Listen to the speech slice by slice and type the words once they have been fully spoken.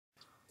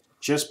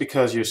just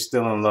because you're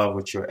still in love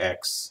with your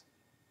ex,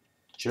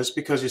 just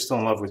because you're still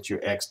in love with your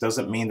ex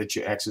doesn't mean that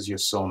your ex is your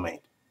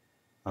soulmate,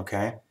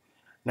 okay?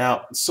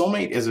 Now,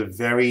 soulmate is a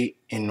very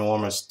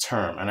enormous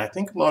term, and I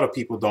think a lot of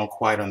people don't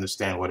quite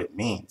understand what it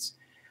means.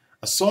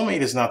 A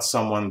soulmate is not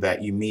someone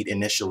that you meet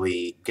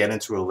initially, get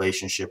into a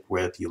relationship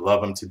with, you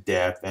love them to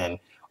death, and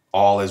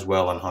all is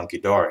well and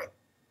hunky-dory.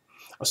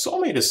 A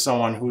soulmate is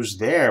someone who's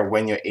there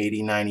when you're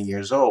 80, 90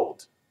 years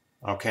old,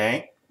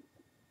 okay?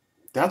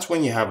 That's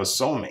when you have a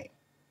soulmate,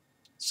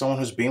 someone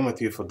who's been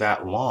with you for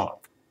that long,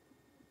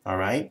 all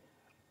right?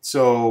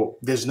 So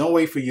there's no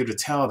way for you to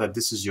tell that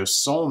this is your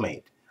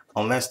soulmate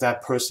unless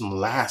that person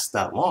lasts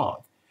that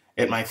long.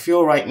 It might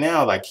feel right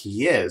now like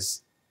he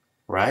is,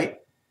 right?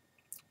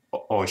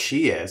 Or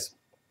she is,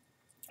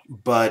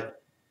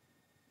 but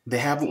they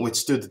haven't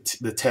withstood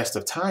the test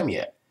of time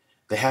yet.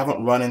 They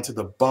haven't run into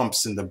the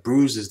bumps and the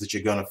bruises that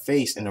you're going to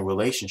face in a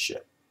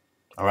relationship.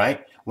 All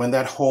right? When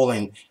that whole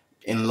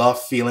in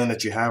love feeling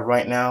that you have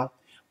right now,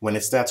 when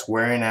it starts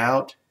wearing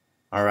out,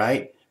 all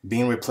right,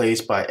 being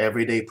replaced by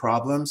everyday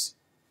problems,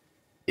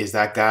 is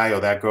that guy or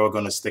that girl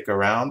going to stick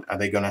around? Are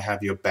they going to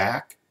have your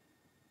back?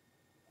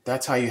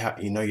 That's how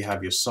you know you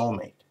have your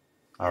soulmate.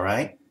 All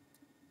right?